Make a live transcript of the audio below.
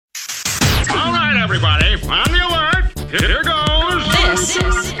everybody. On the alert. Here goes.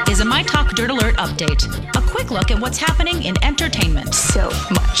 This is a My Talk Dirt Alert update. A quick look at what's happening in entertainment. So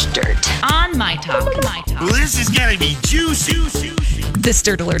much dirt. On My Talk. Well, this is going to be juicy. This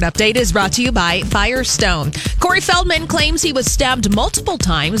Dirt Alert update is brought to you by Firestone. Corey Feldman claims he was stabbed multiple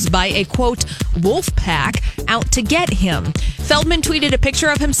times by a, quote, wolf pack out to get him. Feldman tweeted a picture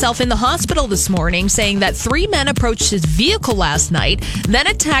of himself in the hospital this morning saying that 3 men approached his vehicle last night, then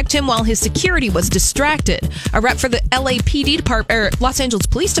attacked him while his security was distracted. A rep for the Los Angeles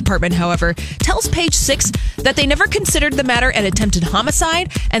Police Department, however, tells Page 6 that they never considered the matter an attempted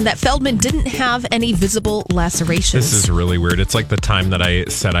homicide and that Feldman didn't have any visible lacerations. This is really weird. It's like the time that I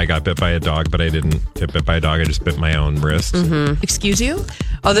said I got bit by a dog, but I didn't get bit by a dog. I just bit my own wrist. Mm-hmm. Excuse you?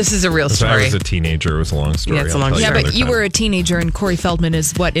 Oh, this is a real story. I was a teenager. It was a long story. Yeah, it's a long story. Yeah, but you were a teenager and Corey Feldman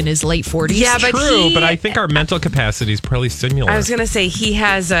is, what, in his late 40s? Yeah, but True, but I think our mental capacity is probably similar. I was going to say he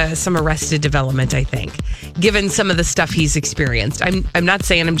has some arrested development, I think, given some of the stuff he's experienced. I'm not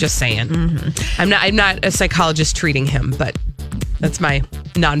saying, I'm just saying. Mm-hmm. I'm not a psychologist treating him, but that's my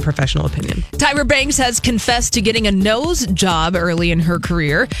non-professional opinion. Tyra Banks has confessed to getting a nose job early in her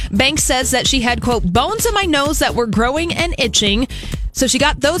career. Banks says that she had, quote, bones in my nose that were growing and itching. So she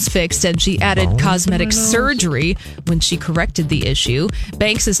got those fixed and she added cosmetic surgery when she corrected the issue.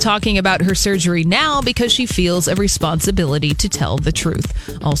 Banks is talking about her surgery now because she feels a responsibility to tell the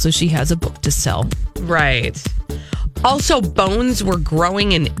truth. Also, she has a book to sell. Right. Also, bones were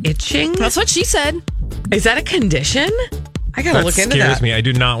growing and itching? That's what she said. Is that a condition? I gotta look into that. That scares me. I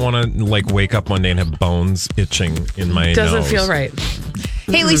do not want to wake up one day and have bones itching in my nose. Doesn't feel right.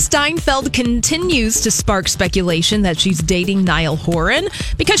 Haley Steinfeld continues to spark speculation that she's dating Niall Horan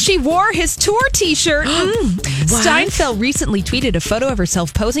because she wore his tour t-shirt. Steinfeld recently tweeted a photo of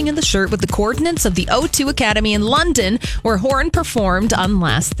herself posing in the shirt with the coordinates of the O2 Academy in London, where Horan performed on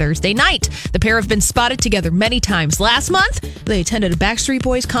last Thursday night. The pair have been spotted together many times. Last month, they attended a Backstreet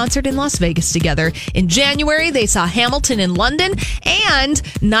Boys concert in Las Vegas together. In January, they saw Hamilton in London, and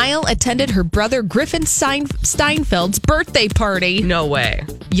Niall attended her brother Griffin Steinfeld's birthday party. No way.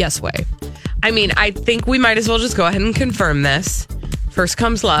 Yes way. I mean, I think we might as well just go ahead and confirm this. First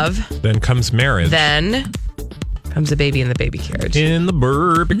comes love. Then comes marriage. Then comes a baby in the baby carriage. In the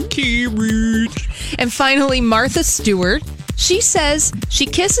baby carriage. And finally, Martha Stewart. She says she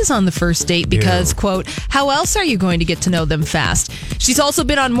kisses on the first date because, quote, how else are you going to get to know them fast? She's also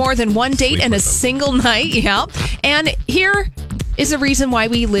been on more than one date in a single night. Yeah. And here is a reason why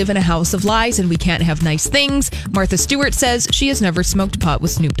we live in a house of lies and we can't have nice things. Martha Stewart says she has never smoked pot with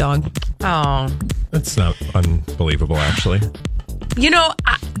Snoop Dogg. Oh. That's not unbelievable, actually. You know,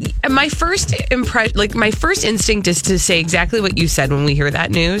 my first instinct is to say exactly what you said when we hear that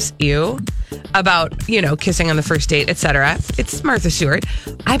news. About, kissing on the first date, etc. It's Martha Stewart.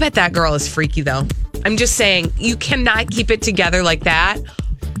 I bet that girl is freaky, though. I'm just saying, you cannot keep it together like that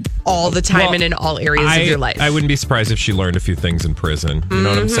all the time and in all areas of your life. I wouldn't be surprised if she learned a few things in prison. You know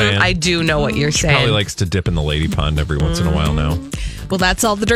what I'm saying? I do know what you're saying. She probably likes to dip in the lady pond every once in a while now. Well, that's all the